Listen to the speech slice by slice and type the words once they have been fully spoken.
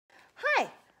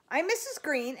Hi, I'm Mrs.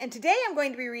 Green, and today I'm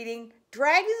going to be reading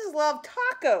Dragons Love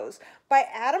Tacos by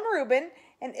Adam Rubin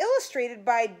and illustrated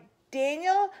by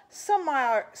Daniel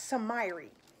Samiri.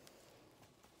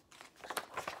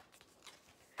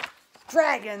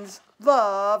 Dragons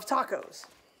love tacos.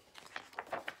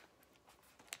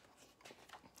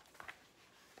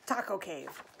 Taco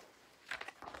Cave.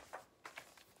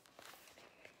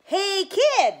 Hey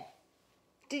kid!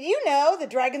 Did you know the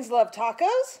dragons love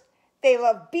tacos? They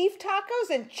love beef tacos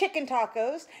and chicken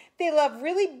tacos. They love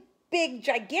really big,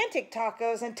 gigantic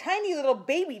tacos and tiny little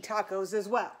baby tacos as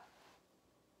well.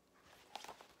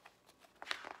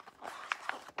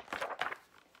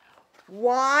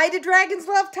 Why do dragons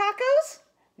love tacos?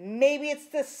 Maybe it's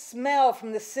the smell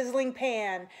from the sizzling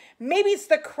pan. Maybe it's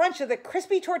the crunch of the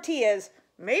crispy tortillas.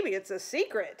 Maybe it's a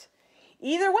secret.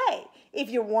 Either way,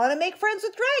 if you want to make friends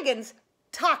with dragons,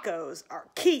 tacos are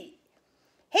key.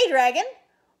 Hey dragon,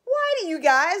 why do you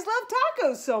guys love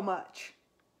tacos so much?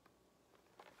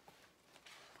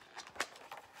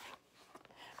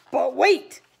 But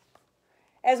wait!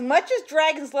 As much as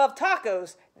dragons love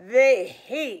tacos, they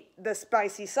hate the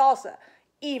spicy salsa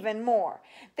even more.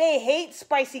 They hate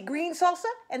spicy green salsa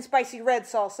and spicy red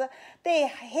salsa. They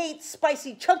hate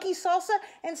spicy chunky salsa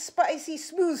and spicy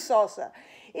smooth salsa.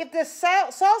 If the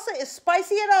salsa is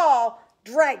spicy at all,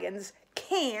 dragons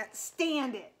can't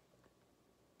stand it.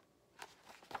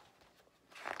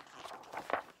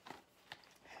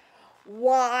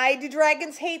 Why do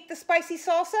dragons hate the spicy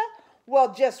salsa?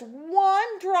 Well, just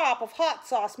one drop of hot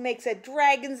sauce makes a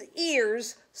dragon's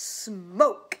ears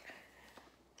smoke.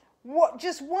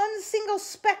 Just one single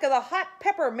speck of the hot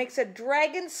pepper makes a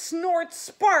dragon snort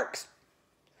sparks.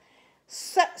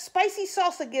 Spicy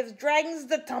salsa gives dragons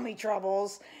the tummy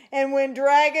troubles. And when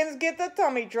dragons get the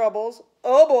tummy troubles,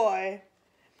 oh boy.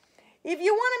 If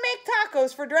you want to make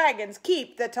tacos for dragons,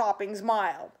 keep the toppings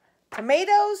mild.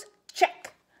 Tomatoes,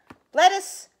 check.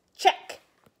 Lettuce, check.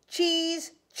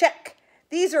 Cheese, check.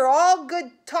 These are all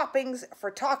good toppings for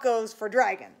tacos for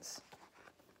dragons.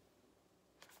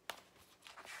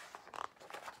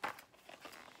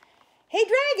 Hey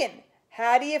dragon,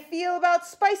 how do you feel about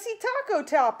spicy taco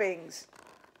toppings?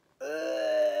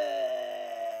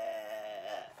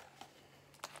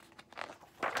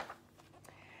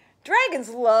 Dragons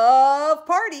love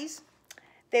parties.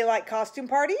 They like costume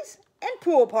parties and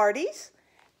pool parties.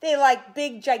 They like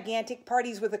big, gigantic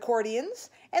parties with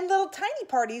accordions and little tiny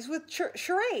parties with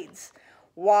charades.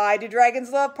 Why do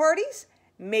dragons love parties?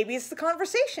 Maybe it's the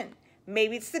conversation.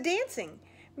 Maybe it's the dancing.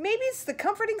 Maybe it's the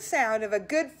comforting sound of a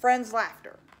good friend's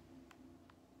laughter.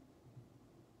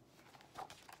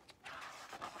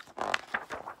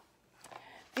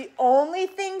 The only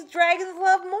things dragons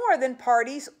love more than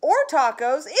parties or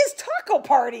tacos is taco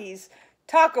parties.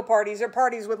 Taco parties are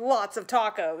parties with lots of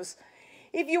tacos.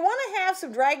 If you want to have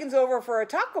some dragons over for a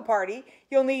taco party,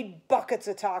 you'll need buckets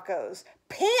of tacos,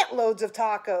 pant loads of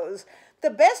tacos. The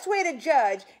best way to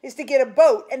judge is to get a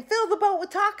boat and fill the boat with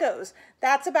tacos.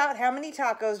 That's about how many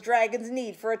tacos dragons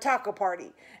need for a taco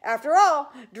party. After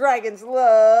all, dragons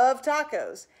love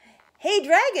tacos. Hey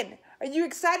dragon, are you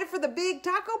excited for the big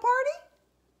taco party?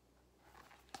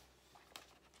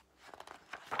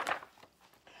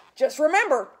 Just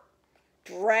remember,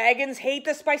 dragons hate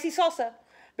the spicy salsa.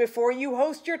 Before you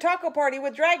host your taco party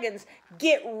with dragons,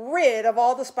 get rid of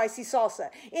all the spicy salsa.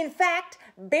 In fact,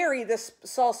 bury the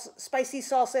spicy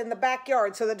salsa in the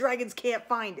backyard so the dragons can't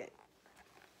find it.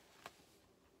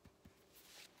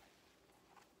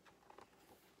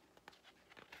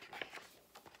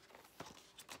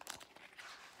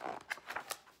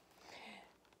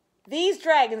 These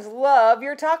dragons love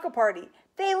your taco party.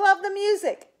 They love the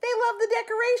music. They love the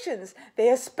decorations. They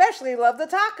especially love the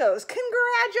tacos.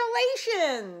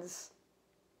 Congratulations!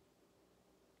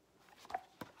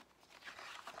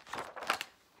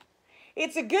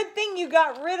 It's a good thing you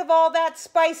got rid of all that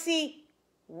spicy...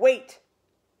 Wait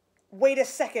a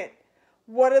second.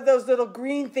 What are those little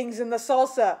green things in the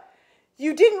salsa?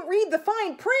 You didn't read the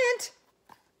fine print.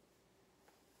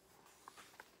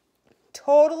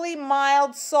 Totally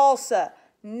mild salsa.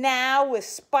 Now with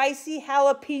spicy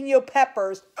jalapeno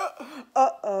peppers.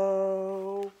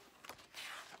 Uh-oh.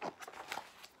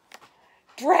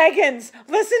 Dragons,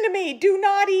 listen to me. Do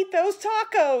not eat those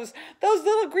tacos. Those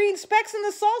little green specks in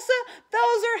the salsa,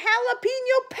 those are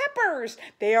jalapeno peppers.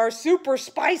 They are super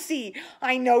spicy.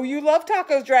 I know you love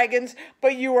tacos, dragons,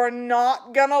 but you are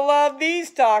not gonna love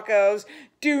these tacos.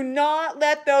 Do not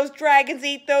let those dragons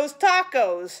eat those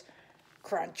tacos.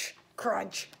 Crunch,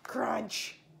 crunch,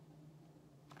 crunch.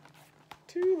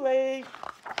 Too late.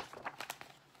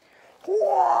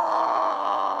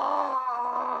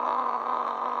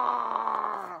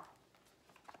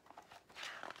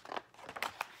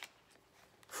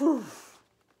 Whew.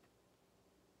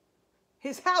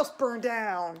 His house burned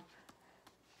down.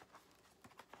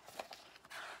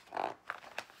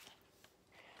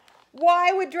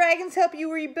 Why would dragons help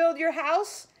you rebuild your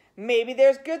house? Maybe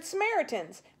there's good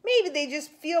Samaritans. Maybe they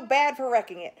just feel bad for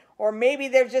wrecking it. Or maybe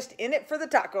they're just in it for the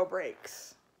taco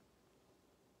breaks.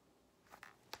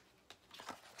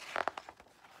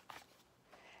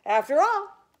 After all,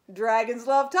 dragons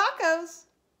love tacos.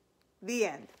 The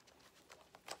end.